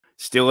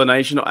Steeler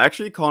Nation, I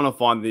actually kind of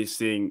find this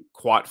thing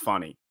quite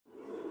funny.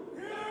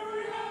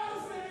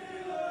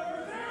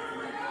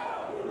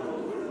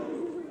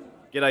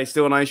 G'day,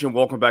 Steeler Nation.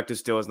 Welcome back to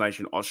Steelers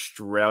Nation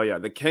Australia.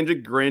 The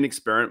Kendrick Green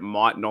experiment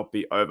might not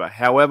be over.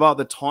 However,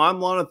 the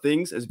timeline of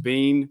things has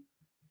been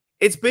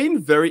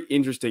very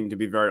interesting, to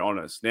be very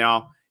honest.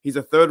 Now, he's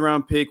a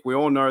third-round pick. We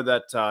all know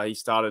that he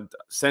started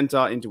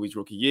center into his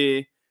rookie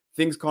year.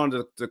 Things kind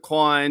of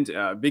declined.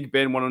 Big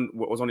Ben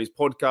was on his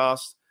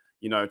podcast,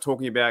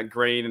 talking about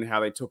Green and how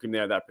they took him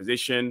there at that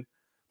position.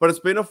 But it's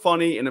been a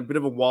funny and a bit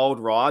of a wild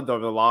ride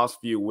over the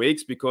last few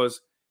weeks because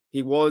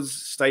he was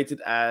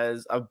stated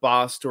as a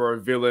bust or a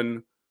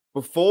villain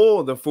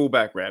before the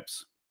fullback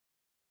reps.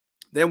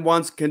 Then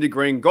once Kendrick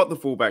Green got the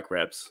fullback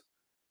reps,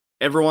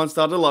 everyone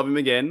started to love him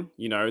again.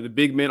 The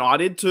big man, I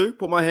did too,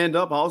 put my hand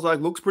up. I was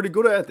like, looks pretty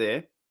good out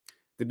there.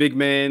 The big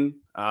man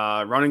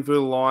running through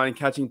the line,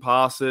 catching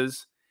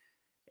passes.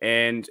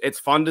 And it's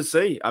fun to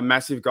see a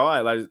massive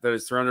guy that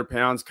is 300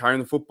 pounds carrying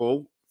the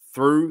football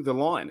through the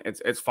line.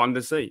 It's fun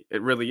to see.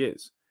 It really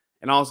is.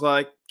 And I was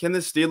like, can the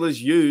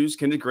Steelers use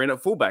Kendrick Green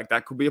at fullback?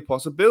 That could be a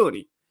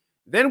possibility.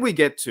 Then we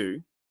get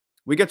to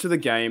the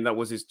game that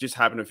was just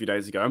happened a few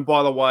days ago. And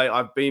by the way,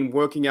 I've been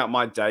working out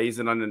my days,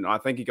 and I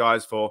thank you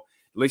guys for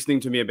listening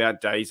to me about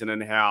days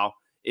and how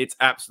it's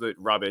absolute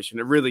rubbish.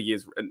 And it really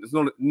is. It's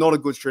not a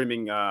good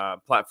streaming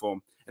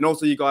platform. And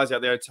also, you guys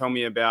out there tell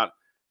me about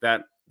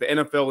that the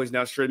NFL is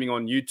now streaming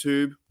on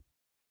YouTube,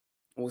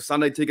 or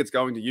Sunday tickets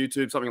going to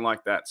YouTube, something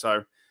like that. So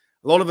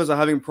a lot of us are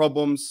having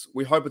problems.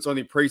 We hope it's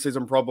only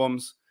preseason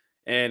problems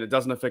and it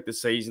doesn't affect the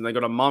season. They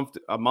got a month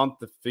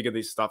to figure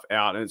this stuff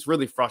out. And it's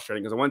really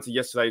frustrating because I went to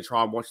yesterday to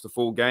try and watch the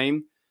full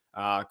game.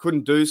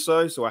 Couldn't do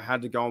so. So I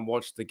had to go and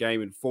watch the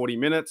game in 40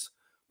 minutes.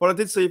 But I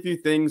did see a few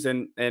things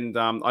and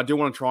I do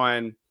want to try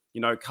and,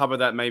 cover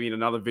that maybe in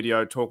another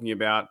video talking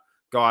about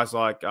guys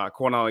like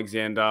Quan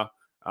Alexander,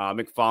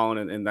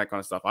 McFarlane and that kind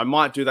of stuff. I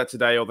might do that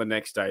today or the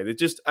next day.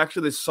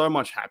 There's so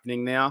much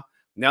happening now.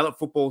 Now that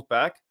football's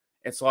back,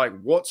 it's like,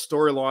 what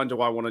storyline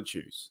do I want to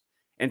choose?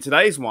 And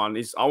today's one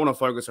is I want to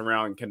focus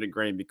around Kendrick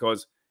Green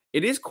because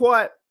it's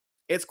quite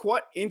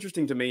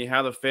interesting to me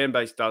how the fan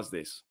base does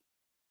this.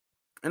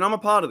 And I'm a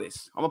part of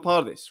this.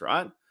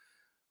 Right?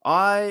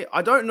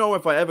 I don't know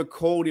if I ever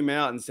called him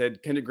out and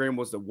said Kendrick Green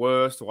was the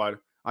worst,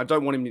 or I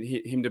don't want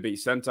him to be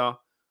center.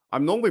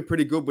 I'm normally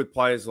pretty good with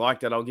players like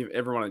that. I'll give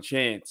everyone a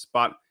chance.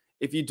 But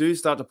if you do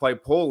start to play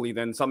poorly,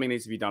 then something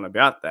needs to be done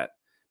about that.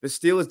 The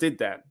Steelers did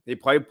that. They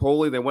played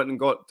poorly. They went and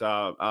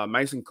got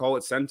Mason Cole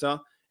at center.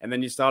 And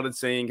then you started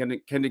seeing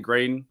Kendrick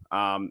Green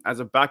as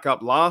a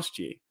backup last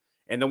year.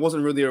 And there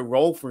wasn't really a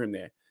role for him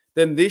there.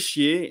 Then this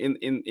year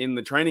in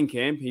the training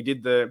camp, he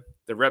did the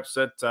reps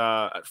at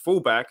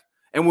fullback.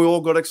 And we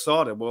all got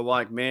excited. We're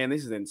like, man,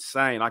 this is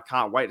insane. I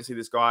can't wait to see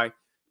this guy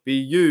be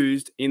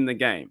used in the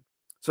game.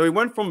 So he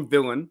went from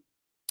villain,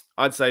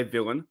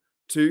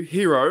 to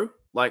hero,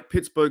 like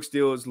Pittsburgh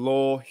Steelers,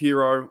 law,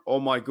 hero.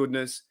 Oh my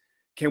goodness.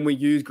 Can we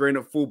use Green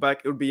at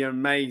fullback? It would be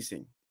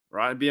amazing,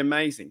 right? It'd be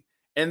amazing.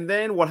 And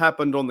then what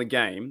happened on the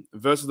game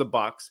versus the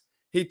Bucks,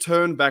 he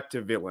turned back to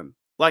villain,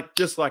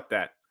 just like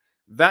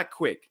that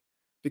quick,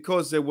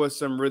 because there were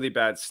some really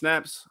bad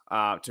snaps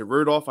to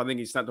Rudolph. I think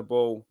he snapped the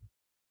ball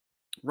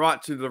right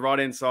to the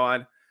right-hand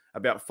side,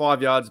 about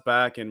 5 yards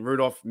back, and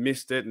Rudolph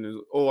missed it, and it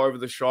was all over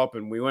the shop,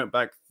 and we went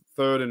back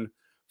third and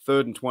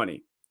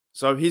 20.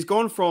 So he's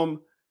gone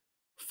from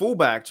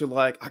fullback to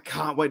I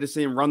can't wait to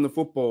see him run the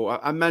football.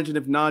 I imagine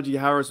if Najee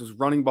Harris was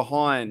running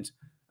behind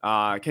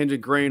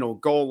Kendrick Green or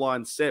goal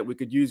line set, we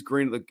could use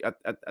Green at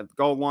the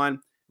goal line,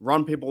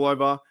 run people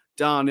over.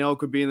 Darnell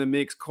could be in the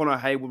mix. Connor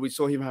Haywood, we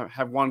saw him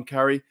have one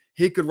carry.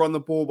 He could run the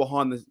ball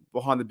behind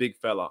the big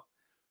fella.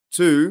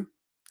 2,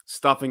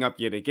 stuffing up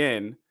yet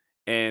again,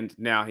 and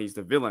now he's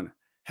the villain.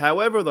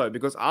 However, though,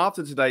 because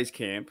after today's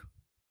camp,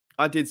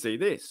 I did see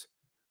this.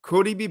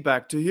 Could he be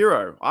back to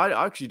hero? I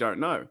actually don't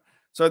know.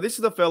 So this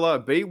is the fella,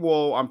 B.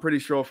 Wall, I'm pretty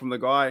sure, from the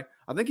guy.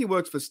 I think he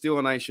works for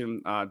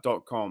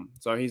SteelerNation.com.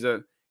 So he's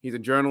a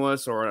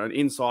journalist or an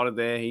insider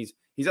there. He's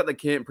at the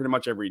camp pretty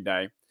much every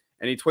day,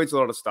 and he tweets a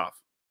lot of stuff.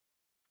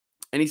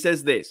 And he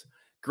says this: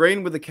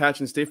 Green with the catch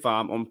and stiff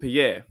arm on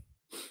Pierre.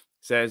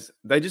 Says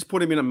they just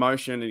put him in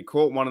motion and he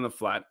caught one in the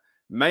flat.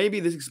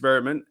 Maybe this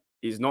experiment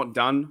is not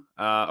done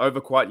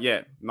over quite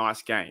yet.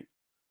 Nice game.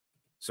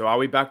 So are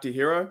we back to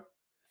hero?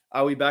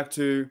 Are we back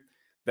to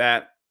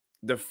that?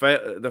 The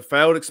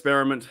failed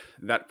experiment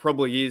that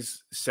probably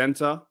is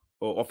center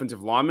or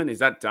offensive lineman, is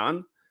that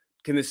done?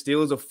 Can the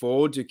Steelers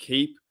afford to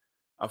keep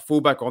a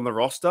fullback on the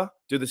roster?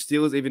 Do the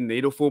Steelers even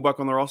need a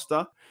fullback on the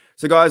roster?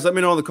 So, guys, let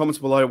me know in the comments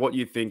below what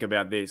you think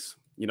about this.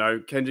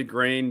 Kendrick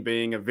Green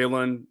being a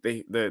villain,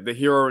 the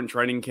hero in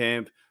training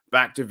camp,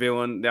 back to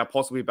villain, now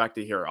possibly back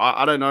to hero.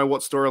 I don't know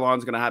what storyline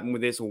is going to happen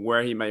with this or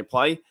where he may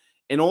play.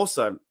 And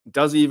also,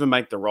 does he even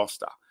make the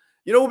roster?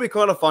 It would be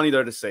kind of funny,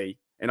 though, to see,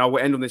 and I will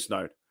end on this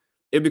note.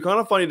 It'd be kind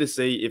of funny to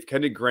see if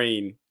Kendrick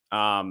Green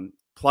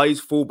plays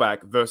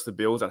fullback versus the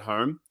Bills at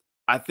home.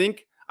 I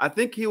think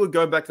he would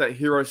go back to that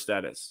hero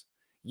status.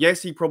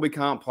 Yes, he probably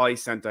can't play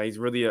center. He's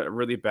really a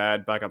really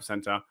bad backup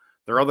center.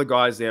 There are other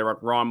guys there,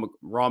 like Ryan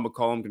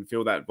McCollum can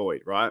fill that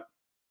void, right?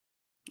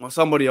 Or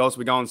somebody else,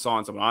 we go and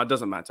sign someone. It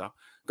doesn't matter.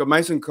 Got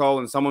Mason Cole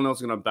and someone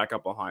else going to back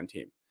up behind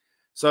him.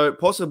 So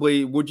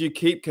possibly, would you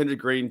keep Kendrick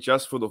Green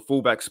just for the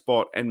fullback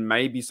spot and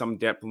maybe some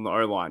depth on the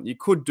O-line? You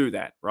could do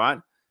that, right?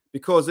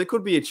 Because there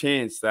could be a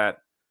chance that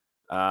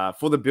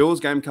for the Bills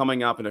game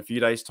coming up in a few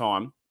days'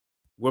 time,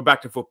 we're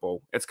back to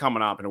football. It's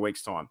coming up in a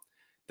week's time.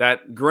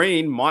 That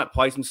Green might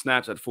play some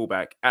snaps at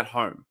fullback at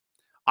home.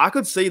 I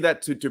could see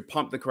that to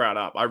pump the crowd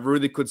up. I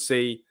really could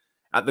see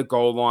at the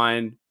goal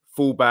line,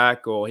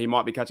 fullback, or he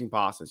might be catching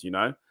passes, you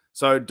know?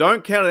 So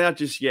don't count it out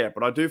just yet,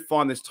 but I do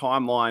find this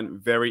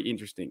timeline very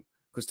interesting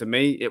because to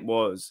me, it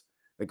was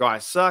the guy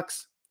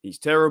sucks. He's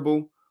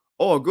terrible.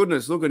 Oh,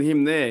 goodness, look at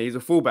him there. He's a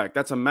fullback.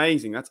 That's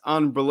amazing. That's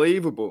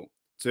unbelievable.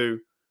 To,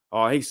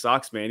 oh, he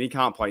sucks, man. He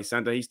can't play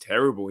center. He's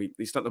terrible.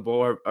 He stuck the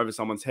ball over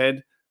someone's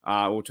head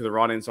or to the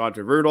right-hand side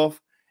to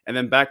Rudolph. And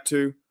then back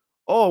to,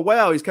 oh,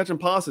 wow, he's catching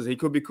passes. He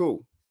could be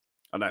cool.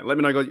 I don't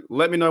know.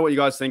 Let me know what you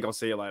guys think. I'll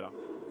see you later.